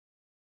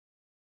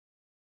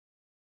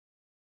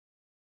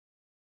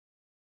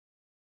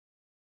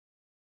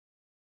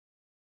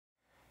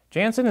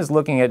Janssen is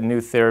looking at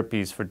new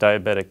therapies for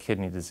diabetic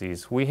kidney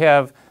disease. We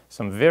have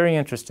some very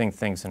interesting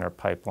things in our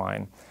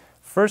pipeline.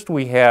 First,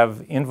 we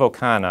have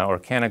Invokana, or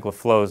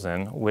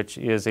canagliflozin, which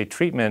is a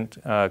treatment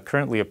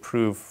currently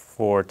approved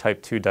for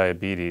type 2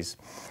 diabetes.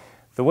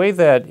 The way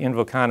that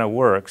Invokana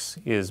works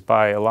is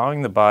by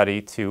allowing the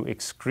body to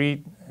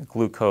excrete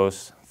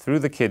glucose through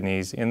the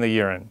kidneys in the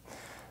urine.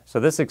 So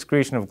this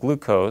excretion of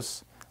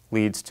glucose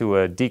leads to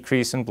a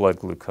decrease in blood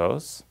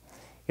glucose.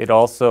 It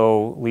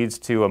also leads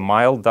to a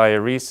mild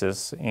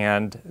diuresis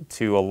and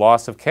to a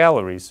loss of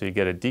calories. So you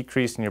get a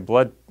decrease in your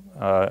blood,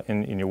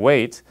 in your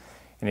weight,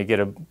 and you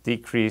get a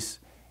decrease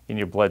in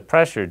your blood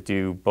pressure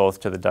due both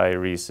to the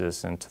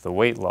diuresis and to the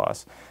weight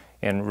loss.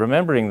 And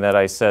remembering that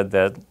I said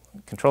that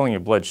controlling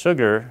your blood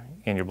sugar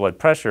and your blood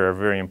pressure are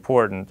very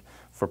important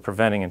for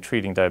preventing and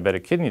treating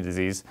diabetic kidney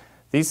disease,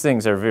 these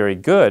things are very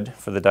good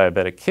for the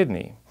diabetic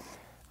kidney.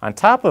 On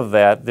top of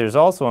that, there's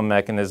also a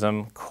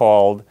mechanism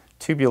called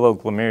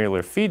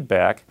tubuloglomerular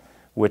feedback,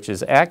 which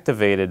is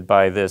activated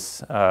by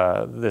this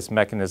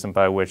mechanism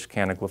by which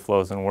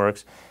canagliflozin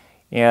works.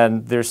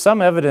 And there's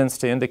some evidence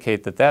to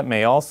indicate that that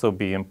may also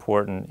be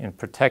important in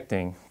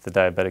protecting the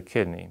diabetic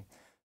kidney.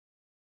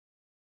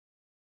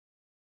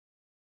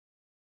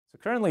 So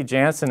currently,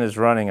 Janssen is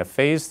running a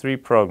phase 3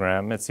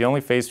 program. It's the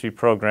only phase 3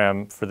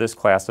 program for this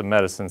class of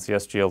medicines, the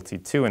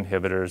SGLT2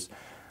 inhibitors,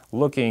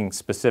 looking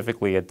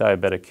specifically at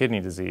diabetic kidney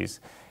disease.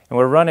 And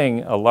we're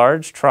running a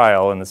large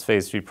trial in this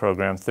phase 3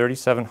 program,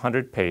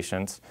 3,700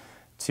 patients,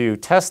 to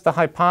test the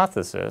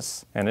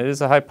hypothesis, and it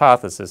is a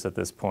hypothesis at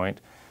this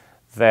point,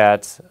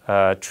 that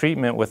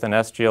treatment with an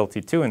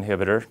SGLT2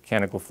 inhibitor,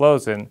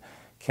 canagliflozin,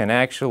 can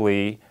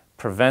actually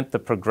prevent the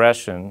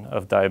progression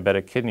of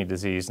diabetic kidney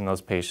disease in those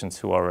patients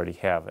who already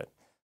have it.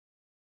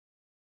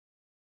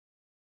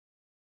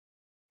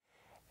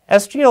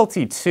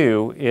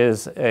 SGLT2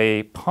 is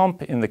a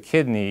pump in the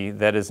kidney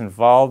that is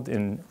involved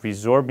in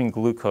resorbing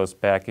glucose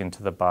back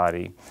into the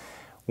body.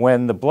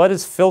 When the blood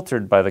is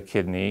filtered by the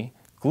kidney,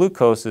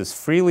 glucose is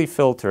freely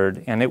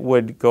filtered and it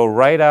would go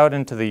right out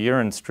into the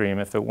urine stream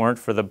if it weren't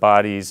for the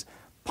body's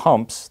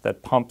pumps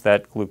that pump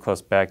that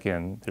glucose back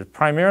in.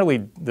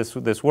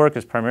 This work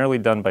is primarily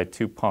done by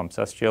two pumps,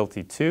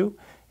 SGLT2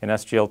 and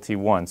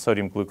SGLT1,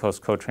 sodium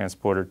glucose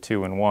cotransporter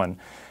 2 and 1.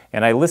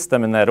 And I list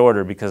them in that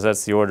order because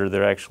that's the order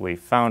they're actually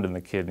found in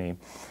the kidney.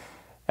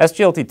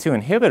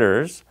 SGLT2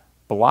 inhibitors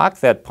block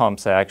that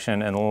pump's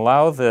action and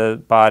allow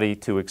the body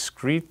to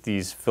excrete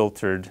these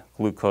filtered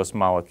glucose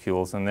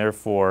molecules and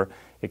therefore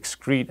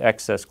excrete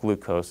excess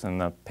glucose in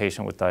the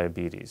patient with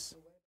diabetes.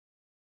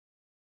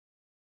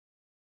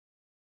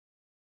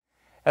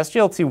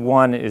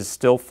 SGLT1 is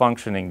still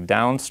functioning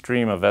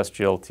downstream of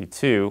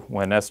SGLT2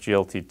 when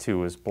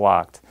SGLT2 is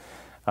blocked.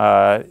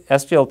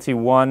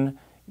 SGLT1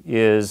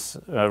 is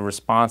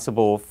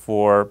responsible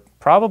for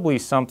probably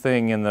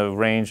something in the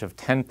range of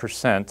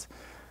 10%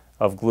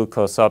 of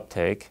glucose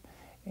uptake.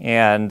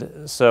 And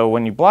so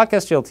when you block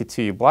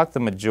SGLT2, you block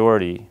the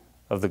majority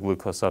of the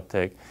glucose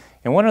uptake.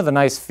 And one of the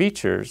nice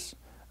features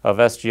of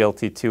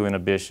SGLT2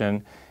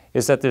 inhibition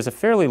is that there's a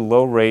fairly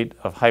low rate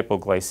of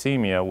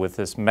hypoglycemia with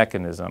this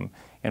mechanism.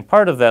 And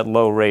part of that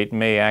low rate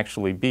may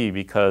actually be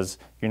because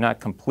you're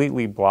not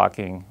completely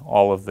blocking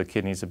all of the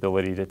kidney's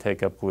ability to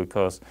take up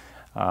glucose,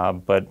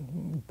 but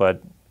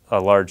a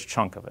large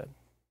chunk of it.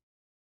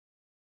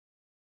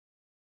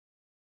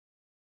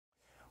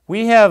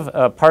 We have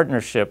a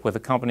partnership with a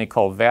company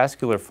called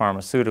Vascular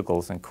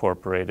Pharmaceuticals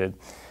Incorporated.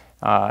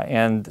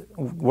 And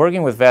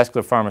working with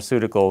Vascular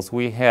Pharmaceuticals,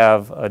 we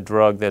have a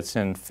drug that's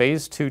in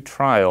phase 2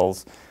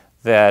 trials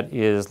that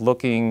is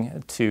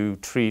looking to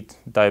treat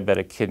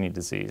diabetic kidney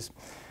disease.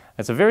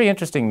 It's a very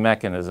interesting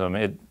mechanism.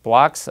 It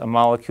blocks a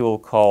molecule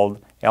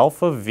called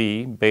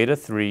AlphaV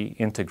Beta3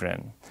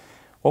 integrin.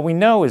 What we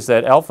know is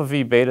that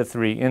AlphaV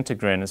Beta3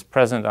 integrin is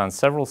present on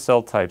several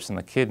cell types in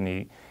the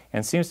kidney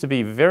and seems to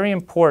be very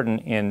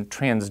important in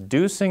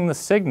transducing the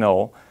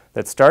signal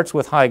that starts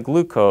with high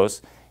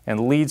glucose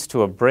and leads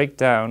to a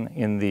breakdown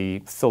in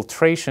the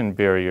filtration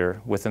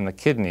barrier within the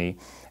kidney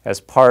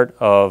as part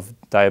of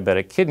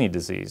diabetic kidney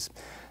disease.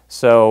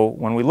 So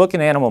when we look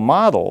in animal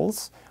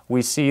models,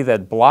 we see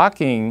that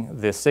blocking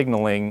the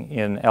signaling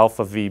in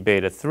AlphaV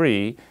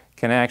Beta3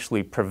 can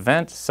actually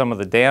prevent some of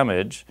the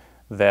damage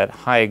that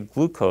high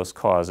glucose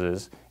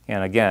causes,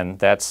 and again,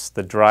 that's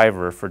the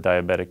driver for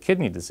diabetic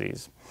kidney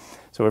disease.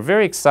 So we're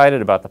very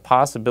excited about the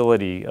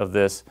possibility of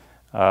this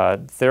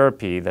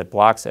therapy that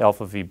blocks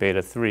AlphaV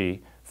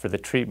Beta3 for the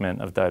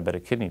treatment of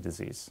diabetic kidney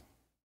disease.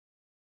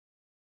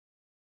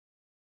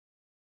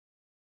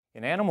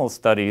 In animal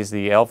studies,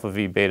 the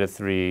AlphaV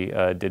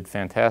Beta3 did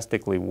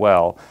fantastically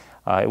well.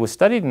 It was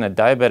studied in a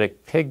diabetic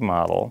pig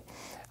model,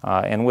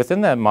 and within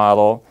that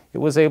model, it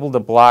was able to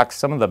block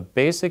some of the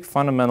basic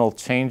fundamental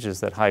changes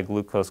that high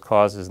glucose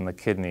causes in the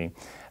kidney.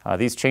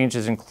 These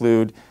changes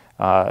include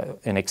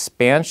an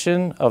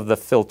expansion of the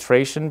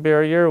filtration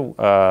barrier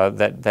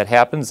that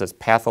happens as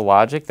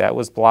pathologic. That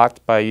was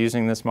blocked by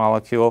using this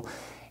molecule.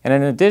 And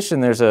in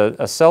addition, there's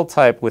a cell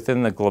type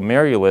within the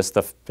glomerulus,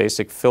 the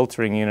basic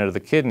filtering unit of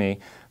the kidney,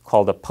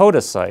 called a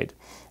podocyte.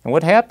 And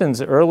what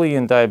happens early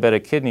in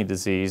diabetic kidney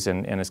disease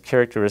and is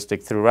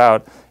characteristic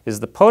throughout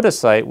is the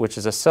podocyte, which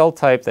is a cell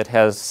type that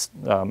has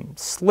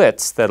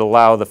slits that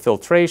allow the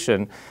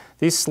filtration.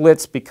 These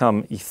slits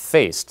become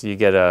effaced. You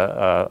get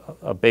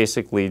a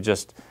basically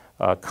just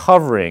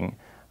covering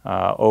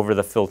over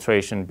the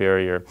filtration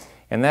barrier.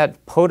 And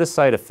that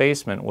podocyte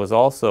effacement was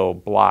also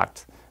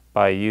blocked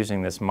by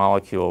using this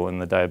molecule in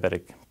the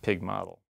diabetic pig model.